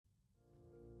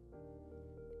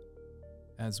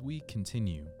As we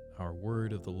continue our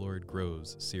Word of the Lord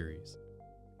Grows series,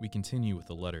 we continue with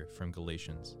a letter from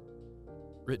Galatians,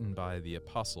 written by the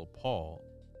Apostle Paul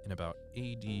in about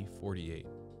AD 48.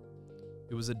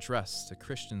 It was addressed to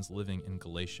Christians living in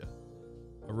Galatia,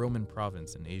 a Roman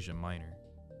province in Asia Minor,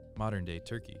 modern-day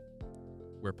Turkey,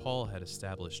 where Paul had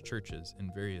established churches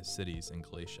in various cities in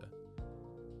Galatia.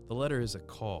 The letter is a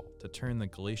call to turn the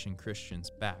Galatian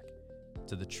Christians back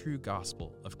to the true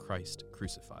gospel of Christ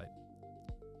crucified.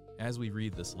 As we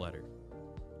read this letter,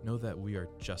 know that we are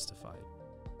justified,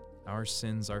 our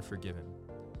sins are forgiven,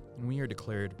 and we are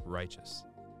declared righteous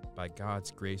by God's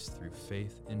grace through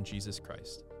faith in Jesus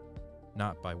Christ,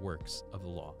 not by works of the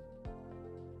law.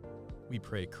 We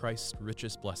pray Christ's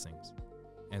richest blessings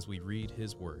as we read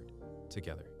his word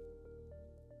together.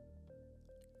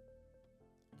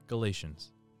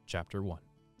 Galatians chapter 1.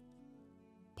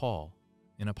 Paul,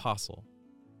 an apostle,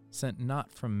 sent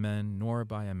not from men nor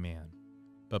by a man,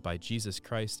 but by Jesus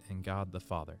Christ and God the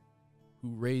Father, who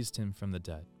raised him from the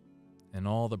dead, and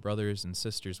all the brothers and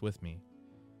sisters with me,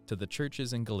 to the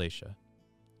churches in Galatia,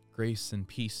 grace and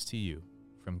peace to you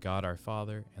from God our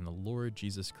Father and the Lord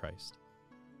Jesus Christ,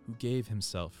 who gave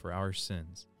himself for our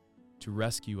sins to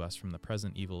rescue us from the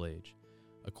present evil age,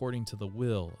 according to the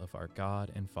will of our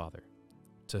God and Father,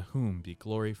 to whom be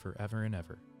glory forever and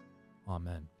ever.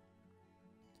 Amen.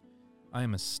 I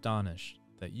am astonished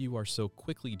that you are so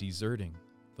quickly deserting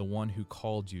the one who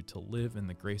called you to live in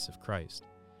the grace of Christ,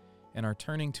 and are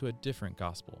turning to a different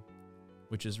gospel,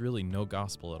 which is really no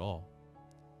gospel at all.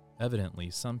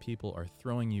 Evidently, some people are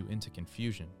throwing you into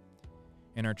confusion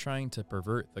and are trying to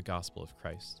pervert the gospel of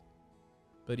Christ.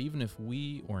 But even if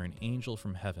we or an angel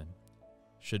from heaven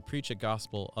should preach a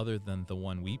gospel other than the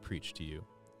one we preach to you,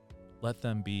 let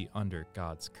them be under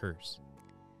God's curse.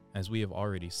 As we have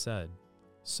already said,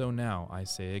 so now I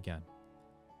say again,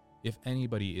 if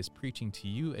anybody is preaching to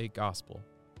you a gospel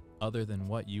other than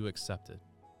what you accepted,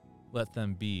 let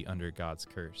them be under God's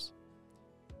curse.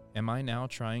 Am I now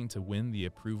trying to win the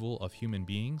approval of human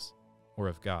beings or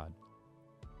of God?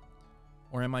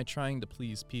 Or am I trying to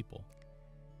please people?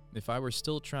 If I were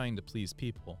still trying to please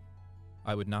people,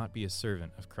 I would not be a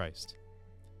servant of Christ.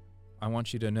 I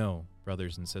want you to know,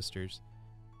 brothers and sisters,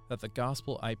 that the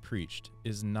gospel I preached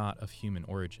is not of human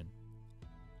origin.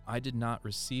 I did not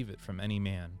receive it from any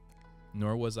man,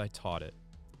 nor was I taught it.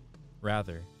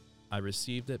 Rather, I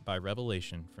received it by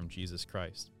revelation from Jesus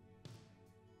Christ.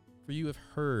 For you have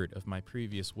heard of my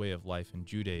previous way of life in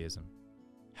Judaism,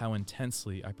 how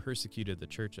intensely I persecuted the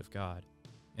church of God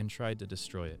and tried to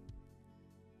destroy it.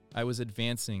 I was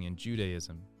advancing in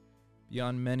Judaism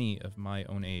beyond many of my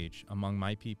own age among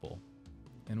my people,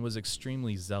 and was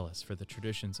extremely zealous for the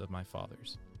traditions of my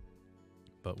fathers.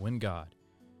 But when God,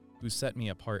 who set me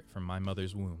apart from my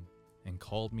mother's womb and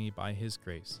called me by his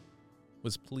grace,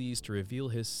 was pleased to reveal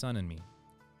his Son in me,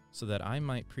 so that I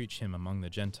might preach him among the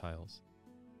Gentiles,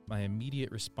 my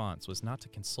immediate response was not to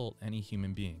consult any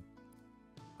human being.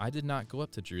 I did not go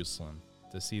up to Jerusalem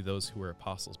to see those who were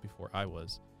apostles before I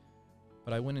was,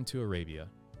 but I went into Arabia.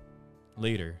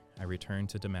 Later, I returned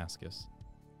to Damascus.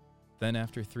 Then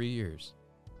after 3 years,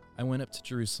 I went up to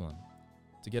Jerusalem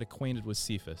to get acquainted with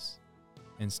Cephas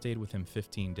and stayed with him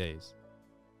 15 days.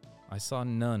 I saw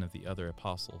none of the other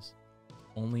apostles,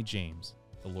 only James,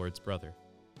 the Lord's brother.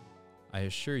 I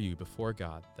assure you before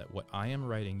God that what I am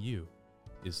writing you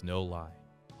is no lie.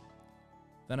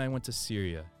 Then I went to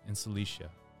Syria and Cilicia.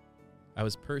 I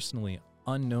was personally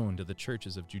unknown to the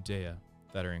churches of Judea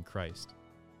that are in Christ.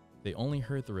 They only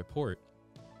heard the report.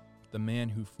 The man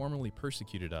who formerly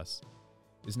persecuted us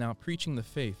is now preaching the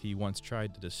faith he once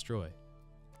tried to destroy,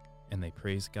 and they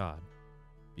praise God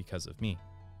because of me.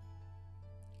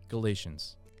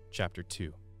 Galatians chapter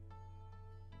 2.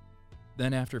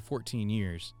 Then after 14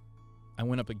 years, I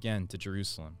went up again to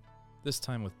Jerusalem, this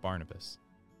time with Barnabas.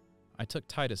 I took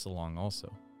Titus along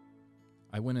also.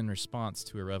 I went in response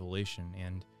to a revelation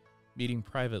and, meeting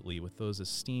privately with those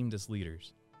esteemed as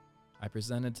leaders, I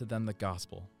presented to them the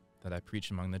gospel that I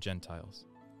preach among the Gentiles.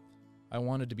 I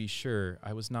wanted to be sure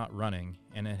I was not running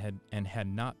and had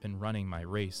not been running my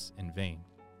race in vain.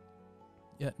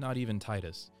 Yet not even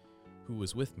Titus, who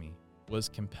was with me, was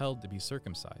compelled to be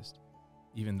circumcised,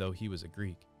 even though he was a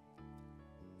Greek.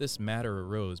 This matter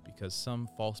arose because some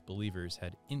false believers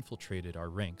had infiltrated our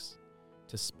ranks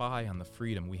to spy on the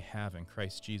freedom we have in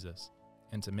Christ Jesus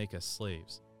and to make us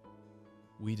slaves.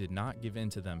 We did not give in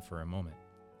to them for a moment,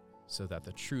 so that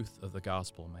the truth of the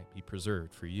gospel might be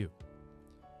preserved for you.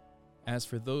 As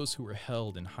for those who were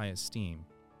held in high esteem,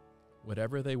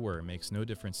 whatever they were makes no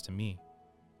difference to me.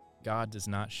 God does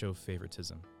not show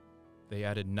favoritism. They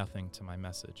added nothing to my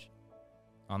message.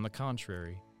 On the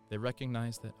contrary, they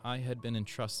recognized that I had been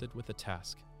entrusted with the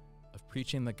task of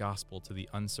preaching the gospel to the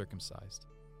uncircumcised,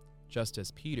 just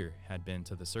as Peter had been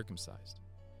to the circumcised.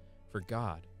 For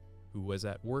God, who was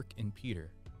at work in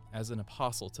Peter as an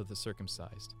apostle to the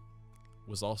circumcised,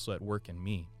 was also at work in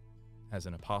me as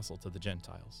an apostle to the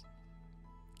Gentiles.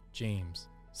 James,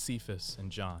 Cephas, and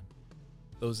John,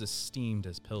 those esteemed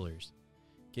as pillars,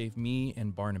 gave me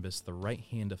and Barnabas the right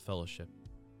hand of fellowship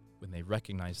when they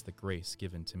recognized the grace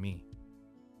given to me.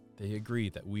 They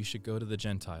agreed that we should go to the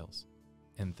Gentiles,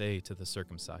 and they to the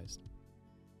circumcised.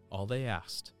 All they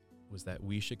asked was that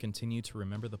we should continue to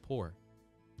remember the poor,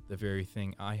 the very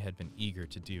thing I had been eager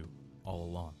to do all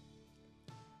along.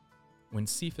 When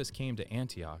Cephas came to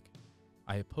Antioch,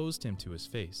 I opposed him to his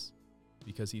face,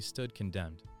 because he stood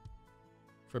condemned.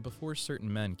 For before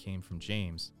certain men came from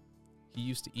James, he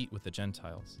used to eat with the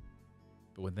Gentiles.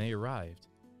 But when they arrived,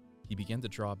 he began to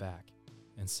draw back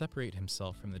and separate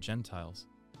himself from the Gentiles,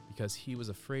 because he was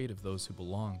afraid of those who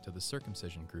belonged to the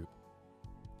circumcision group.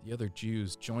 The other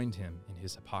Jews joined him in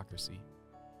his hypocrisy,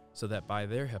 so that by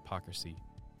their hypocrisy,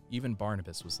 even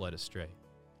Barnabas was led astray.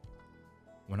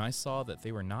 When I saw that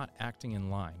they were not acting in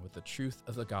line with the truth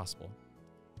of the gospel,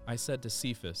 I said to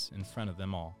Cephas in front of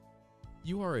them all,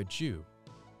 "You are a Jew,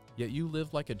 yet you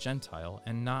live like a Gentile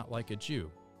and not like a Jew.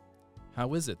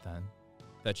 How is it, then,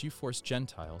 that you force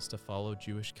Gentiles to follow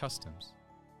Jewish customs?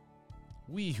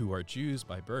 We who are Jews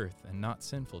by birth and not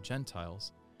sinful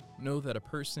Gentiles know that a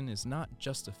person is not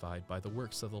justified by the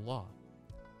works of the law,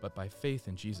 but by faith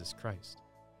in Jesus Christ.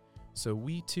 So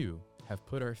we too have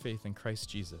put our faith in Christ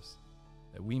Jesus,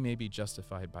 that we may be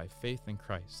justified by faith in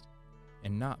Christ,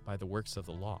 and not by the works of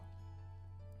the law.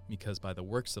 Because by the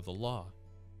works of the law,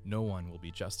 no one will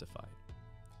be justified.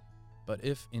 But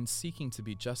if, in seeking to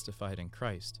be justified in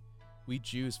Christ, we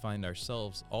Jews find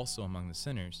ourselves also among the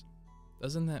sinners,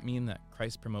 doesn't that mean that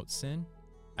Christ promotes sin?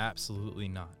 Absolutely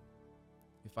not.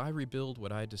 If I rebuild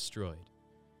what I destroyed,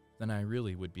 then I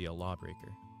really would be a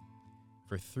lawbreaker.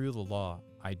 For through the law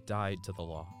I died to the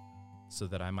law, so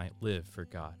that I might live for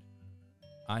God.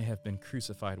 I have been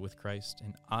crucified with Christ,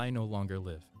 and I no longer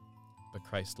live, but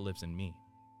Christ lives in me.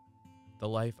 The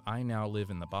life I now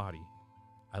live in the body,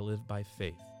 I live by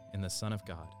faith in the Son of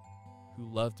God,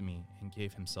 who loved me and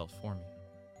gave himself for me.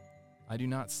 I do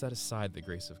not set aside the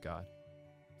grace of God,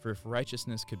 for if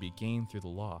righteousness could be gained through the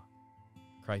law,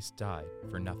 Christ died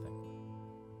for nothing."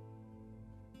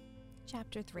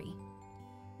 Chapter 3.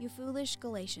 You foolish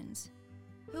Galatians,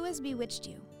 who has bewitched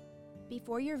you?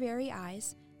 Before your very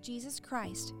eyes, Jesus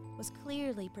Christ was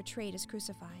clearly portrayed as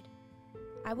crucified.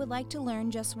 I would like to learn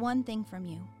just one thing from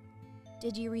you.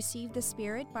 Did you receive the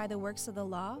Spirit by the works of the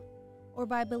law, or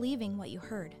by believing what you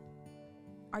heard?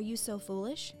 Are you so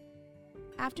foolish?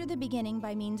 After the beginning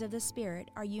by means of the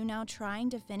Spirit, are you now trying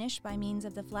to finish by means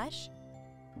of the flesh?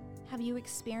 Have you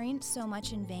experienced so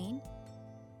much in vain?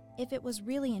 If it was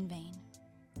really in vain.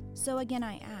 So again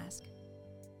I ask,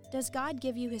 does God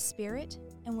give you his Spirit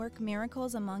and work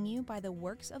miracles among you by the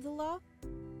works of the law,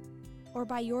 or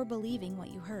by your believing what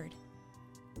you heard?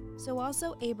 So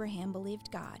also Abraham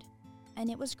believed God, and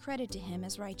it was credited to him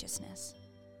as righteousness.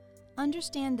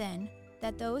 Understand then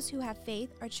that those who have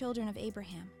faith are children of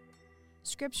Abraham.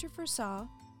 Scripture foresaw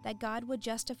that God would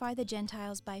justify the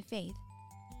Gentiles by faith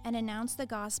and announce the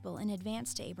gospel in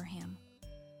advance to Abraham.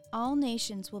 All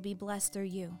nations will be blessed through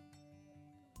you.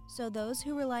 So those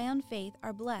who rely on faith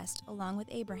are blessed along with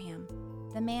Abraham,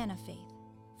 the man of faith.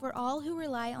 For all who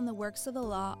rely on the works of the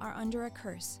law are under a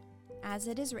curse. As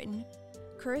it is written,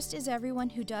 "Cursed is everyone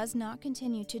who does not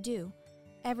continue to do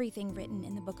everything written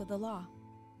in the book of the law."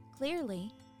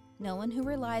 Clearly, no one who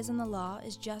relies on the law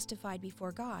is justified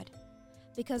before God,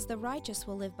 because the righteous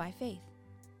will live by faith.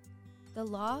 The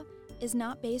law is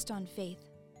not based on faith.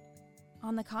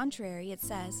 On the contrary, it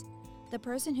says, "The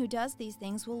person who does these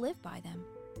things will live by them."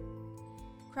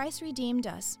 Christ redeemed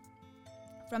us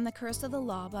from the curse of the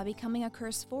law by becoming a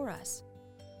curse for us.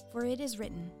 For it is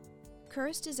written,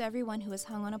 "Cursed is everyone who is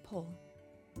hung on a pole."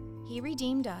 He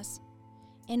redeemed us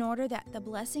in order that the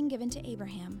blessing given to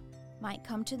Abraham might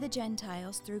come to the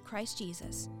Gentiles through Christ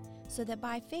Jesus, so that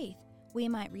by faith we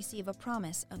might receive a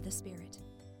promise of the Spirit.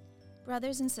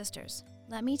 Brothers and sisters,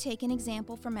 let me take an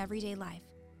example from everyday life.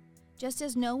 Just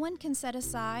as no one can set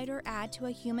aside or add to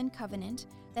a human covenant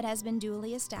that has been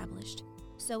duly established,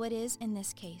 so it is in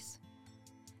this case.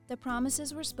 The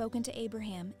promises were spoken to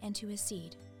Abraham and to his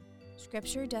seed.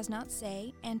 Scripture does not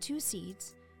say, "and to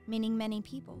seeds," meaning many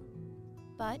people,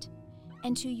 but,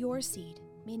 "and to your seed,"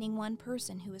 meaning one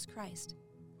person who is Christ.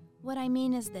 What I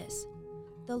mean is this: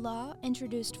 the law,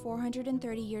 introduced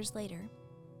 430 years later,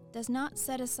 does not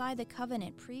set aside the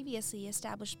covenant previously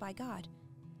established by God.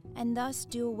 and thus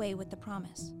do away with the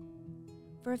promise.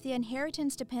 For if the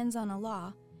inheritance depends on a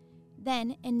law,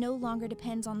 then it no longer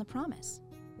depends on the promise.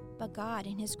 But God,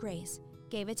 in His grace,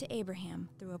 gave it to Abraham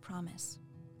through a promise.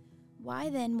 Why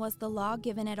then was the law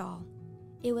given at all?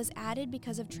 It was added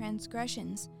because of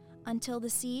transgressions, until the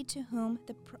seed to whom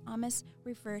the promise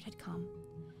referred had come.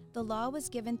 The law was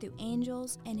given through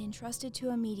angels and entrusted to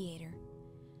a mediator.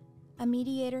 A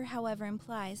mediator, however,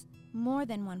 implies more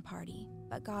than one party,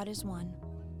 but God is one.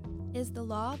 Is the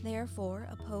law, therefore,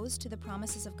 opposed to the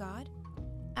promises of God?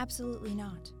 Absolutely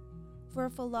not. For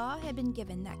if a law had been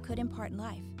given that could impart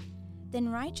life, then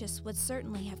righteousness would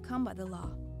certainly have come by the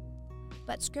law.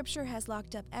 But Scripture has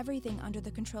locked up everything under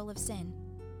the control of sin,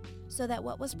 so that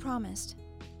what was promised,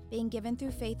 being given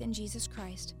through faith in Jesus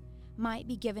Christ, might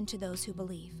be given to those who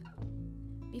believe.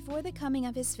 Before the coming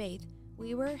of His faith,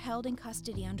 we were held in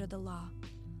custody under the law,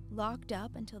 locked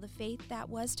up until the faith that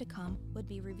was to come would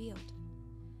be revealed.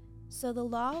 So the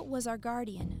law was our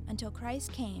guardian until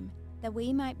Christ came, that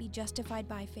we might be justified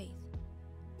by faith.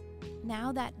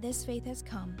 Now that this faith has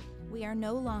come, we are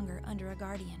no longer under a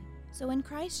guardian. So in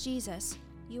Christ Jesus,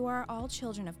 you are all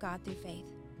children of God through faith.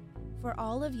 For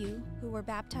all of you who were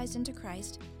baptized into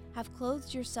Christ have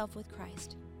clothed yourself with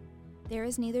Christ. There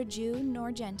is neither Jew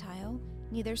nor Gentile,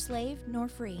 neither slave nor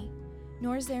free,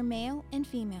 nor is there male and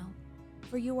female,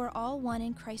 for you are all one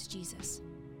in Christ Jesus.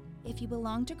 If you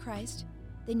belong to Christ,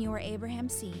 then you are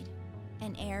Abraham's seed,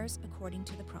 and heirs according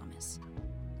to the promise.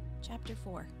 Chapter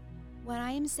 4. What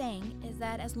I am saying is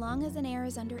that as long as an heir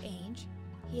is under age,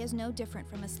 he is no different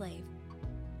from a slave,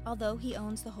 although he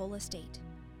owns the whole estate.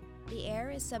 The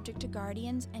heir is subject to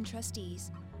guardians and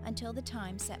trustees until the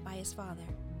time set by his father.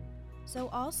 So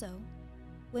also,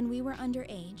 when we were under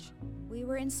age, we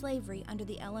were in slavery under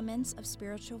the elements of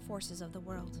spiritual forces of the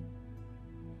world.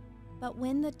 But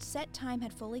when the set time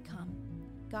had fully come,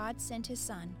 God sent His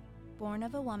Son, born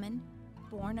of a woman,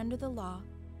 born under the law,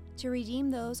 to redeem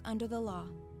those under the law,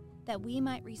 that we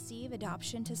might receive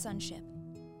adoption to sonship.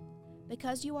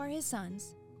 Because you are His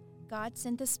sons, God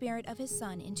sent the Spirit of His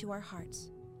Son into our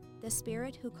hearts, the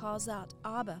Spirit who calls out,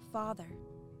 Abba, Father.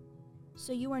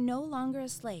 So you are no longer a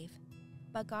slave,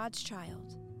 but God's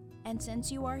child, and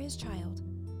since you are His child,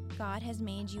 God has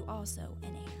made you also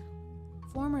an heir.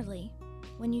 Formerly,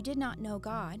 when you did not know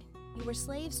God, you were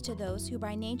slaves to those who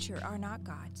by nature are not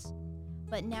God's.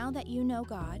 But now that you know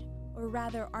God, or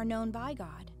rather are known by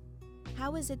God,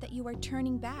 how is it that you are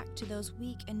turning back to those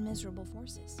weak and miserable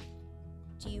forces?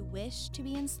 Do you wish to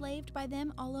be enslaved by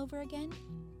them all over again?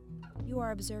 You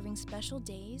are observing special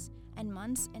days and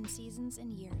months and seasons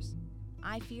and years.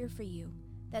 I fear for you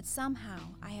that somehow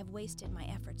I have wasted my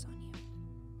efforts on you.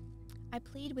 I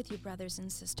plead with you, brothers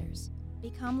and sisters,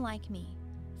 become like me,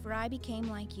 for I became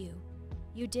like you.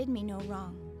 You did me no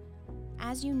wrong.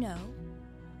 As you know,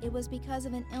 it was because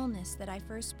of an illness that I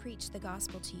first preached the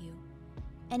gospel to you.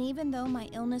 And even though my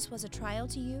illness was a trial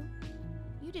to you,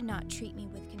 you did not treat me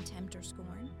with contempt or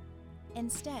scorn.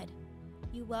 Instead,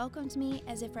 you welcomed me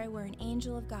as if I were an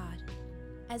angel of God,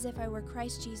 as if I were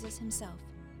Christ Jesus Himself.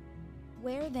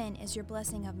 Where then is your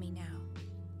blessing of me now?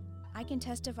 I can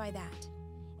testify that,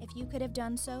 if you could have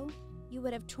done so, you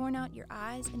would have torn out your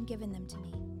eyes and given them to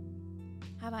me.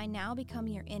 Have I now become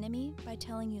your enemy by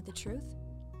telling you the truth?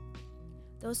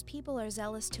 Those people are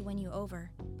zealous to win you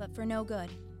over, but for no good.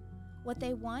 What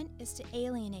they want is to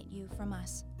alienate you from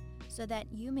us, so that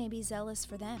you may be zealous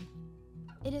for them.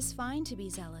 It is fine to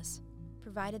be zealous,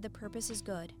 provided the purpose is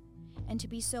good, and to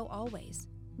be so always,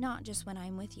 not just when I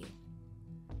am with you.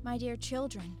 My dear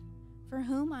children, for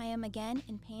whom I am again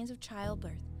in pains of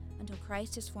childbirth until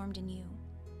Christ is formed in you,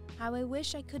 how I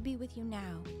wish I could be with you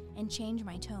now and change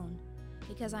my tone,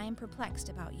 because I am perplexed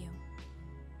about you.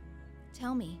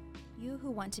 Tell me, you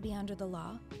who want to be under the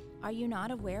law, are you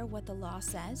not aware what the law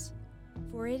says?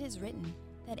 For it is written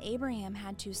that Abraham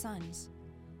had 2 sons,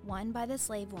 one by the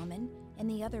slave woman and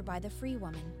the other by the free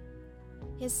woman.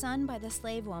 His son by the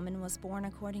slave woman was born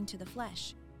according to the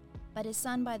flesh, but his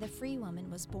son by the free woman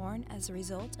was born as a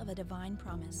result of a divine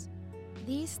promise.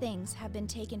 These things have been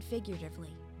taken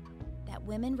figuratively, that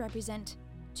women represent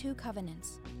 2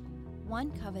 covenants.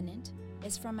 One covenant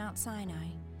is from Mount Sinai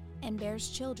and bears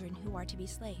children who are to be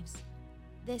slaves.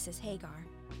 This is Hagar.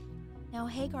 Now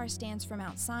Hagar stands for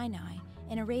Mount Sinai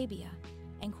in Arabia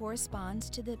and corresponds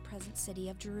to the present city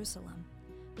of Jerusalem,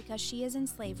 because she is in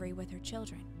slavery with her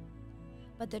children.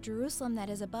 But the Jerusalem that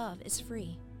is above is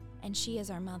free, and she is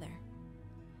our mother.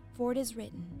 For it is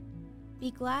written,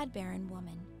 Be glad, barren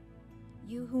woman.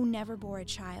 You who never bore a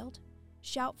child,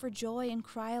 shout for joy and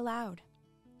cry aloud.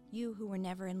 You who were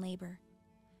never in labor,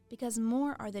 because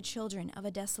more are the children of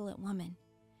a desolate woman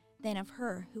than of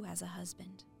her who has a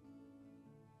husband.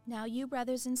 Now you,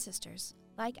 brothers and sisters,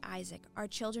 like Isaac, are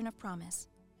children of promise.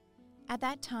 At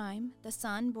that time, the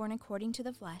son born according to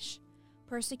the flesh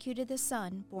persecuted the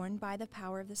son born by the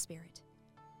power of the Spirit.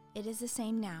 It is the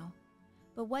same now.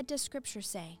 But what does Scripture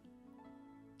say?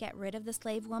 Get rid of the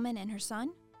slave woman and her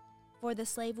son? For the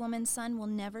slave woman's son will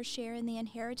never share in the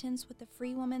inheritance with the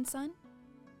free woman's son?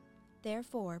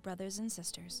 Therefore, brothers and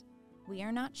sisters, we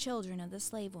are not children of the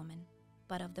slave woman,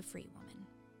 but of the free woman.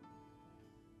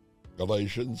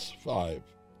 Galatians 5.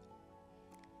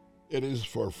 It is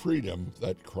for freedom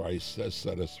that Christ has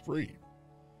set us free.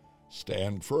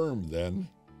 Stand firm, then,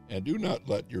 and do not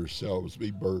let yourselves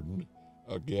be burdened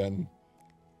again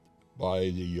by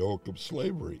the yoke of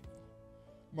slavery.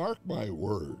 Mark my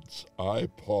words, I,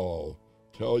 Paul,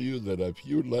 tell you that if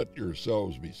you let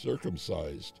yourselves be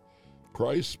circumcised,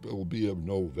 Christ will be of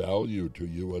no value to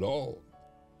you at all.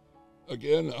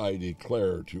 Again, I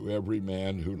declare to every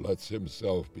man who lets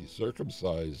himself be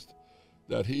circumcised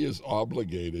that he is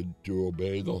obligated to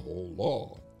obey the whole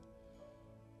law.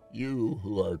 You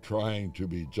who are trying to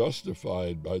be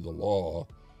justified by the law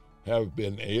have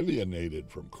been alienated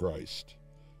from Christ.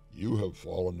 You have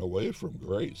fallen away from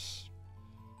grace.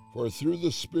 For through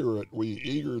the Spirit we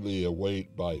eagerly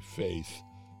await by faith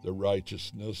the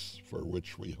righteousness for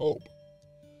which we hope.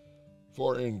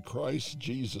 For in Christ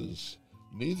Jesus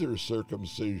neither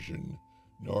circumcision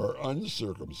nor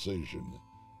uncircumcision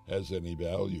has any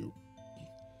value.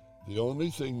 The only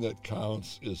thing that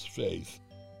counts is faith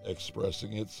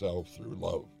expressing itself through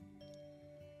love.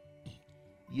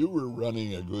 You were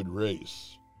running a good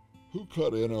race. Who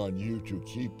cut in on you to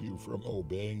keep you from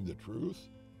obeying the truth?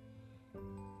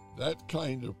 That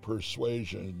kind of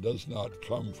persuasion does not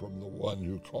come from the one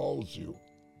who calls you.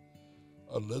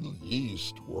 A little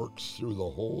yeast works through the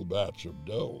whole batch of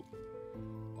dough.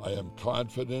 I am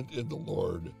confident in the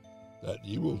Lord that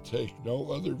you will take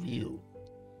no other view.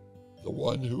 The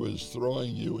one who is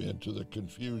throwing you into the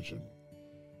confusion,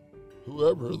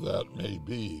 whoever that may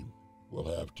be,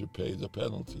 will have to pay the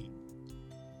penalty.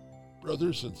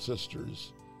 Brothers and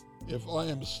sisters, if I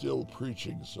am still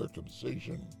preaching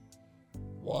circumcision,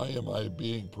 why am I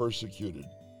being persecuted?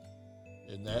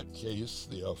 In that case,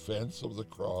 the offense of the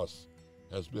cross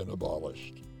has been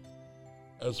abolished.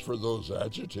 As for those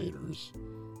agitators,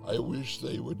 I wish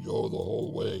they would go the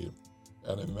whole way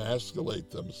and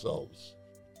emasculate themselves.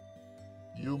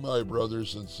 You, my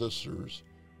brothers and sisters,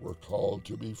 were called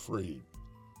to be free,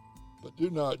 but do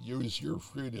not use your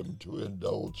freedom to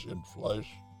indulge in flesh.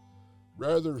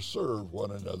 Rather serve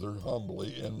one another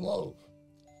humbly in love.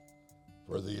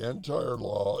 For the entire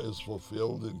law is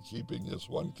fulfilled in keeping this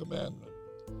one commandment: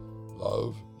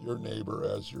 love your neighbor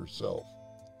as yourself.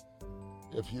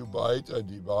 If you bite and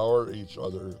devour each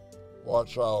other,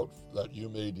 watch out that you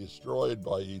may be destroyed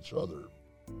by each other.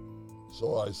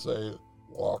 So I say,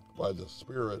 walk by the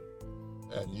Spirit,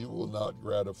 and you will not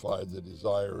gratify the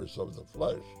desires of the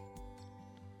flesh.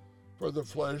 For the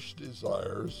flesh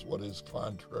desires what is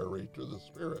contrary to the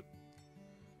Spirit,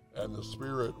 and the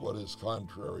Spirit what is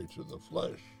contrary to the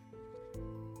flesh.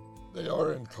 They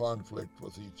are in conflict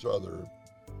with each other,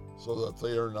 so that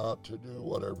they are not to do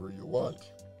whatever you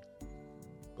want.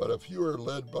 But if you are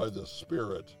led by the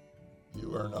Spirit,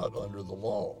 you are not under the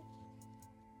law.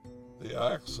 The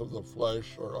acts of the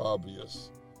flesh are obvious: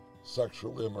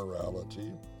 sexual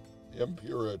immorality,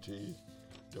 impurity,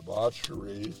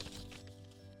 debauchery,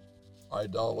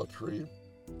 idolatry,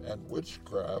 and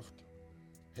witchcraft,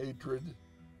 hatred,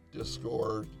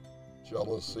 discord,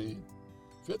 jealousy,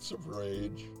 fits of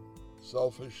rage,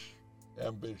 selfish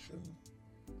ambition,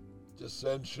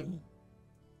 dissension,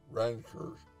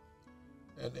 rancor,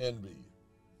 and envy,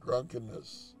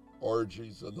 drunkenness,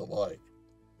 orgies, and the like.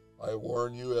 I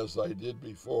warn you, as I did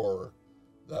before,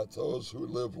 that those who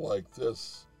live like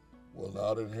this will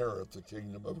not inherit the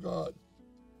kingdom of God.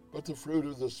 But the fruit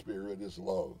of the Spirit is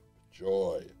love,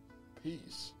 joy,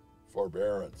 peace,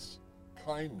 forbearance,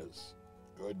 kindness,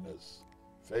 goodness,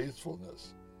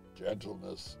 faithfulness,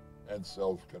 gentleness, and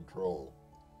self-control.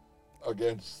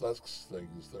 Against such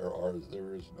things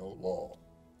there is no law.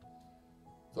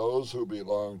 Those who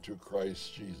belong to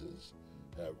Christ Jesus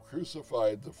have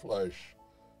crucified the flesh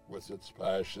with its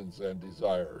passions and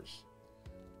desires.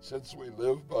 Since we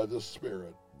live by the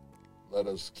Spirit, let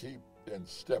us keep in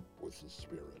step with the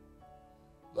Spirit.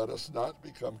 Let us not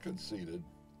become conceited,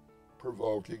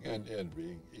 provoking and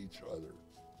envying each other.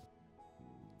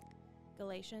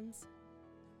 Galatians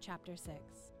chapter 6.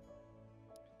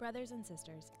 Brothers and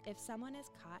sisters, if someone is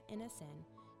caught in a sin,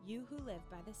 you who live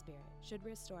by the Spirit should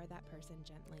restore that person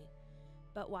gently.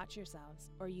 But watch yourselves,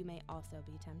 or you may also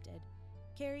be tempted.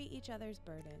 Carry each other's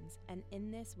burdens, and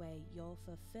in this way you'll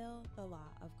fulfill the law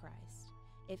of Christ.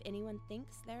 If anyone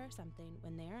thinks they are something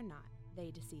when they are not,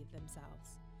 they deceive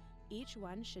themselves. Each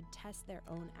one should test their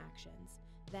own actions.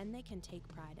 Then they can take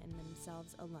pride in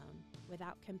themselves alone,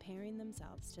 without comparing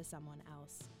themselves to someone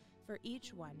else. For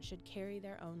each one should carry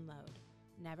their own load.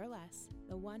 Nevertheless,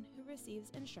 the one who receives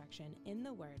instruction in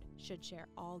the word should share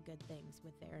all good things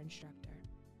with their instructor.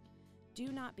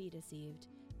 Do not be deceived.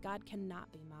 God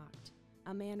cannot be mocked.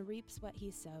 A man reaps what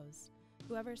he sows.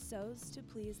 Whoever sows to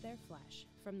please their flesh,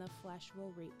 from the flesh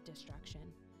will reap destruction.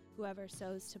 Whoever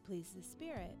sows to please the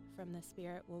Spirit, from the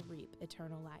Spirit will reap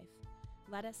eternal life.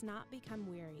 Let us not become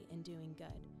weary in doing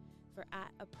good, for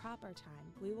at a proper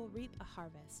time we will reap a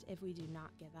harvest if we do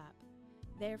not give up.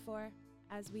 Therefore,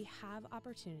 as we have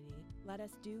opportunity, let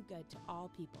us do good to all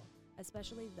people,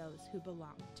 especially those who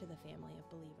belong to the family of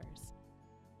believers.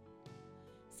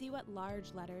 See what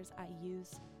large letters I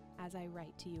use as I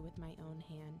write to you with my own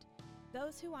hand.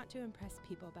 Those who want to impress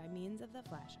people by means of the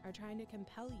flesh are trying to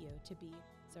compel you to be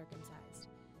circumcised.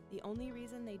 The only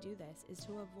reason they do this is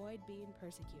to avoid being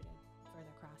persecuted for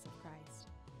the cross of Christ.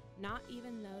 Not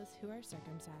even those who are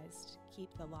circumcised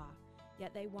keep the law,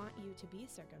 yet they want you to be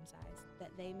circumcised,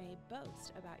 that they may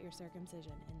boast about your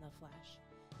circumcision in the flesh.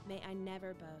 May I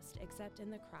never boast except in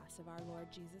the cross of our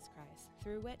Lord Jesus Christ,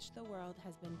 through which the world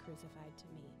has been crucified to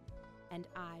me, and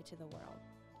I to the world.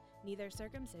 Neither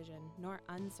circumcision nor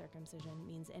uncircumcision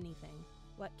means anything.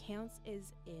 What counts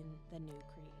is in the new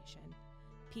creation.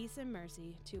 Peace and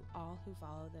mercy to all who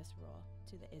follow this rule,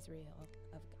 to the Israel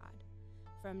of God.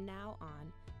 From now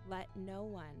on, let no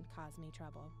one cause me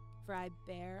trouble, for I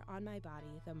bear on my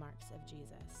body the marks of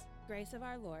Jesus. Grace of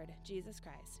our Lord Jesus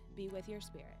Christ be with your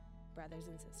spirit, brothers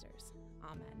and sisters.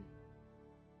 Amen.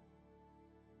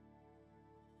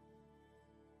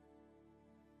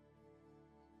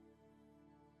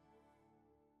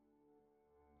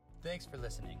 Thanks for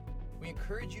listening. We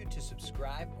encourage you to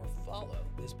subscribe or follow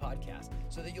this podcast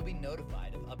so that you'll be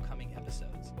notified of upcoming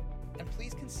episodes. And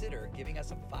please consider giving us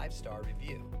a 5-star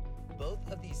review.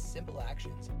 Both of these simple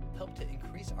actions help to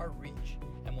increase our reach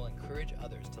and will encourage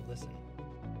others to listen.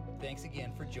 Thanks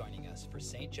again for joining us for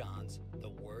St. John's The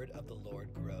Word of the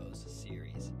Lord Grows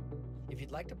series. If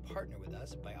you'd like to partner with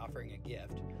us by offering a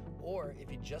gift, or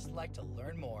if you'd just like to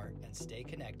learn more and stay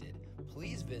connected,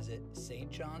 please visit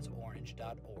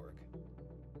stjohnsorange.org.